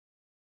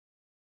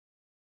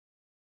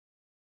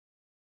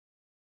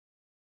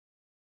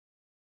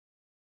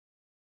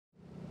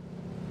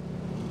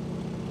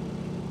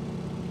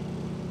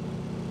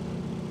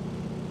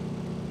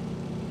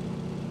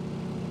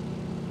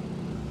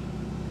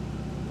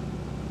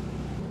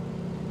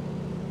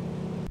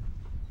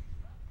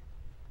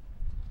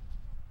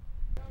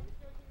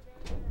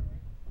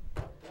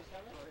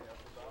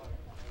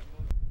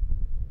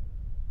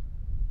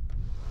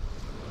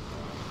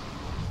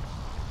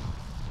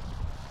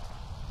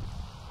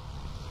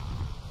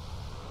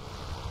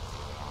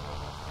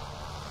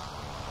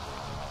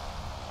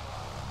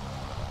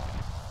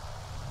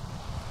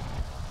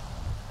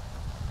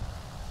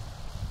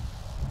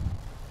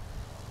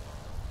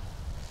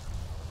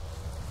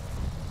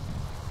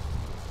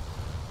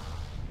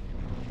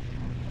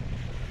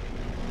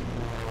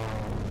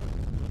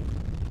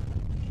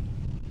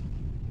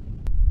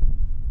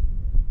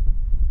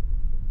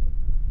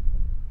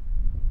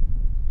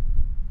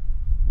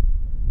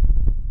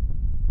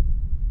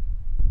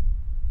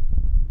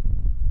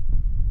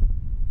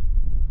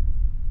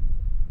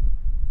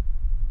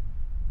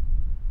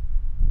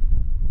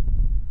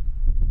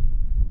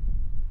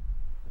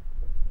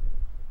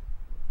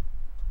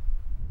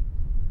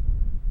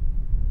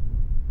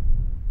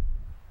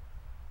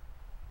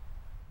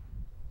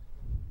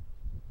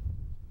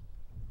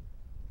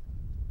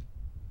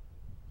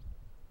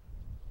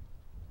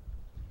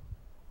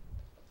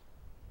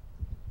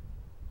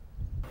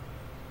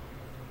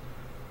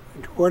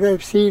what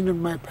I've seen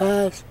in my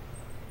past,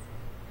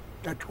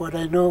 that's what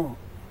I know.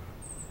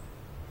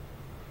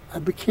 I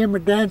became a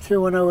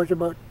dancer when I was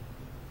about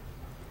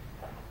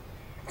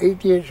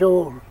 8 years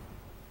old.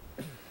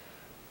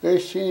 They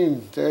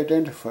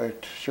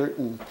identified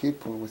certain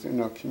people within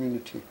our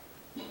community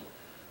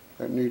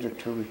that needed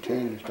to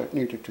retain this, that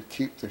needed to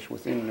keep this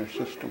within their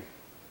system.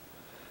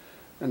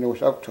 And it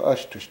was up to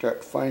us to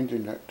start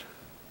finding it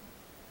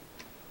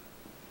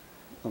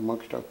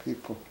amongst our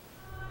people.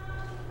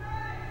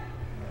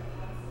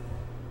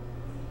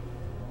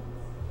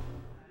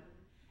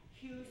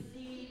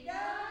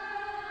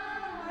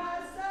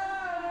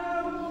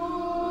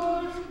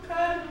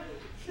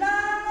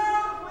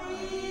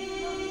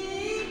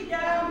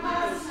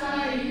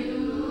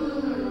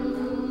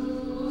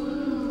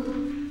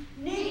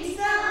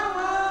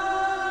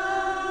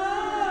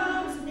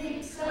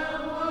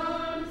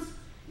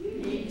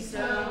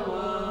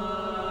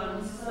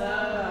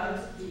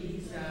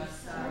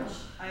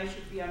 I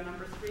should be on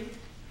number 3.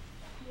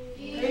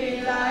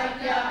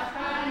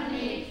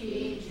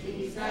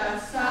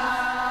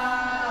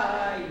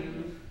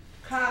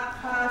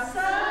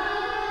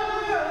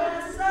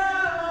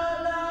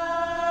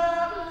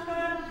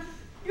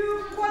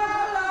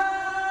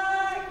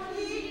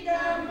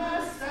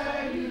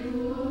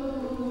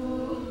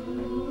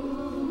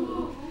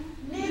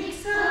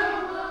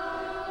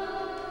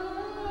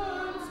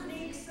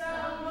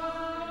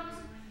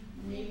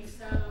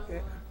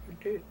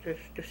 It's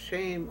the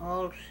same,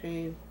 all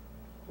same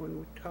when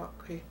we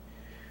talk.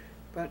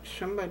 But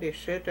somebody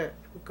said that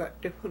we got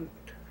different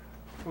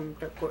from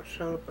that got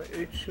sold, but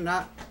it's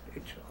not.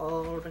 It's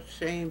all the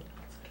same.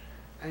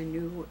 I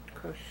knew it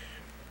because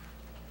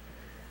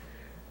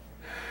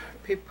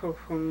people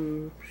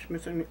from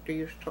Smith and they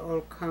used to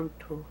all come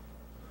to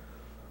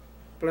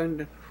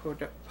Blendon for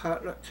that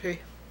potluck tea.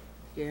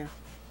 Yeah.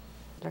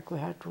 Like we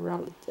had to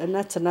run, and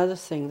that's another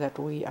thing that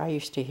I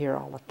used to hear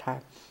all the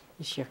time.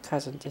 This is your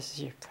cousin, this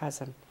is your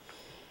cousin.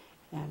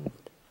 And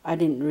I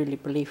didn't really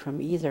believe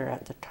him either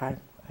at the time.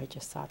 I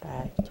just thought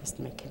I just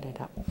making it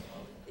up.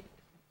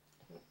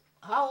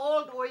 How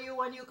old were you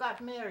when you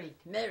got married?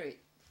 Married.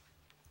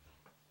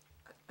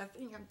 I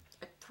think I'm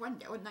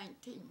 20 or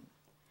 19.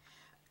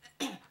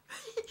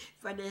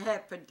 When it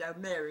happened, I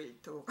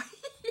married too.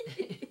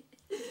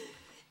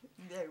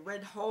 They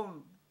went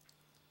home.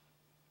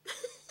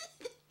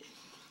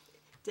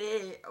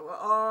 They were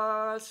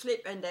all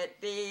sleep in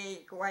that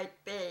big white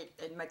bed,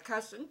 and my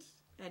cousins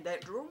in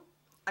that room.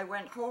 I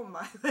went home,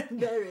 I was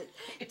married.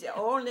 The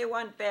only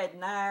one bed,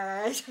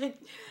 nice.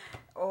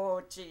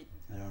 Oh, gee.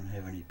 I don't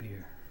have any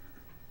beer.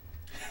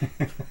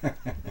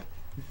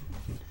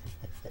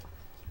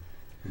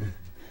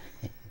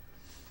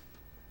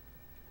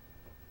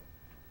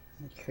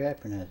 The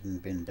trapping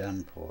hasn't been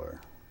done for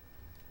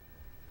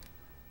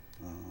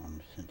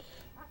since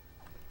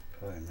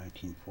probably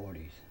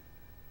 1940s.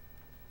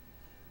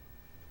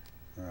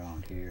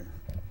 Around here.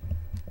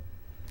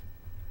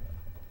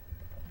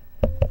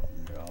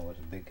 And there's always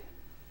a big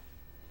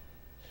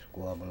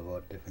squabble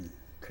about different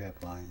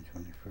trap lines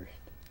when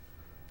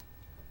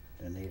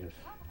the natives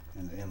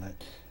and the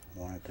inlets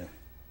wanted to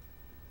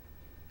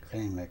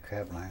claim their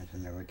trap lines,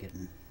 and they were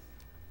getting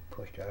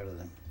pushed out of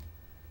them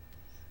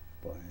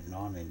by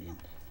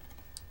non-Indians.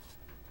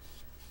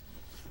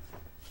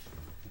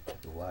 It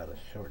took a while to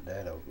sort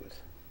that out with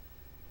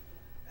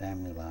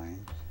family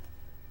lines.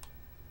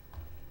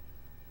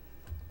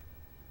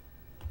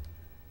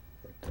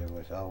 But there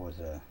was always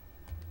a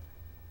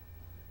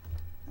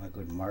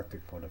good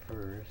market for the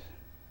furs,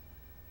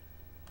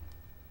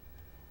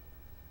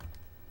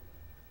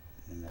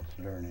 and that's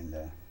learning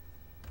the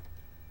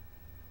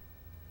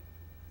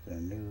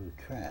new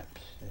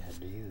traps they had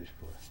to use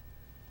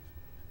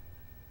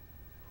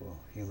for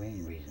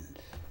humane reasons.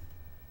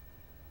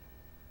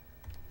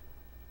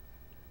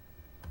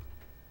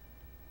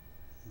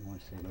 And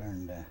once they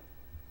learned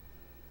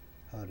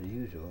how to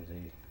use those,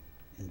 they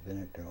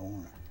invented their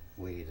own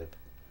ways of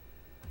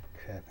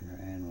trapping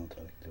their animals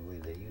like the way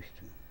they used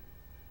to.